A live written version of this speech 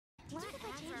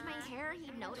touch my hair,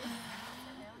 he'd notice.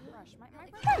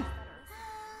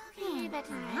 Okay,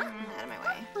 Out of my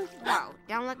way. Whoa,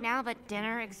 don't look now, but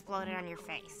dinner exploded on your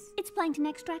face. It's plankton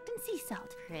extract and sea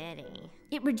salt. Pretty.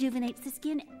 It rejuvenates the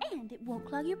skin and it won't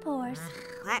clog your pores.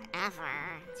 Whatever.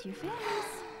 It's your face.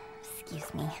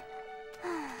 Excuse me.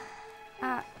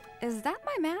 Is that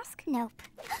my mask? Nope.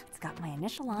 It's got my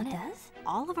initial on it. Does?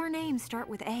 All of our names start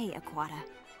with A, Aquata.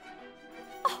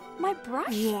 Oh, my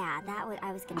brush? Yeah,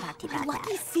 I was gonna talk to you about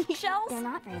Lucky that. seashells? They're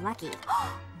not very lucky.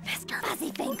 Mr.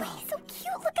 Fuzzyfinkles! He's so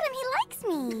cute. Look at him. He likes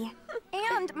me.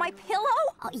 And my pillow?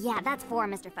 Oh, yeah, that's for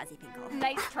Mr. Fuzzyfinkle.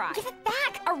 Nice try. Give it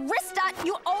back. Arista,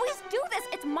 you always do this.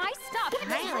 It's my stuff.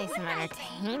 Finally, some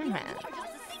entertainment. You're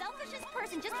just the selfishest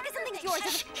person. Just because something's yours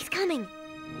doesn't... He's coming.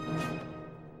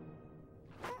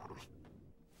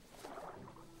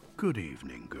 Good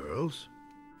evening, girls.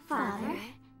 Father.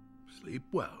 Sleep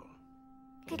well.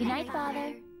 Good night,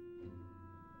 Father.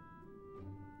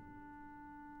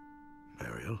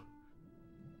 Ariel,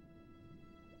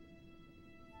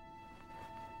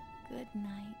 Good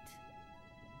night.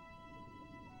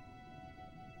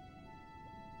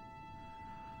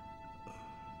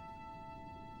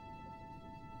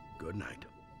 good night.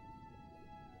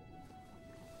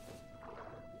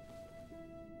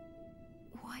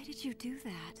 Why did you do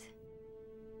that?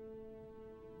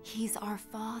 He's our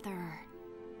father.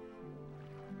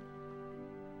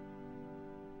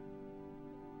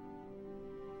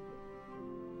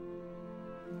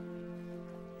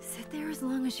 Sit there as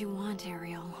long as you want,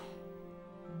 Ariel.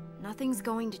 Nothing's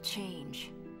going to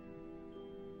change.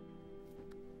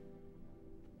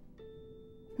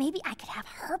 Maybe I could have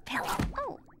her pillow.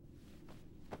 Oh.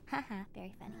 Haha,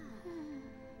 very funny.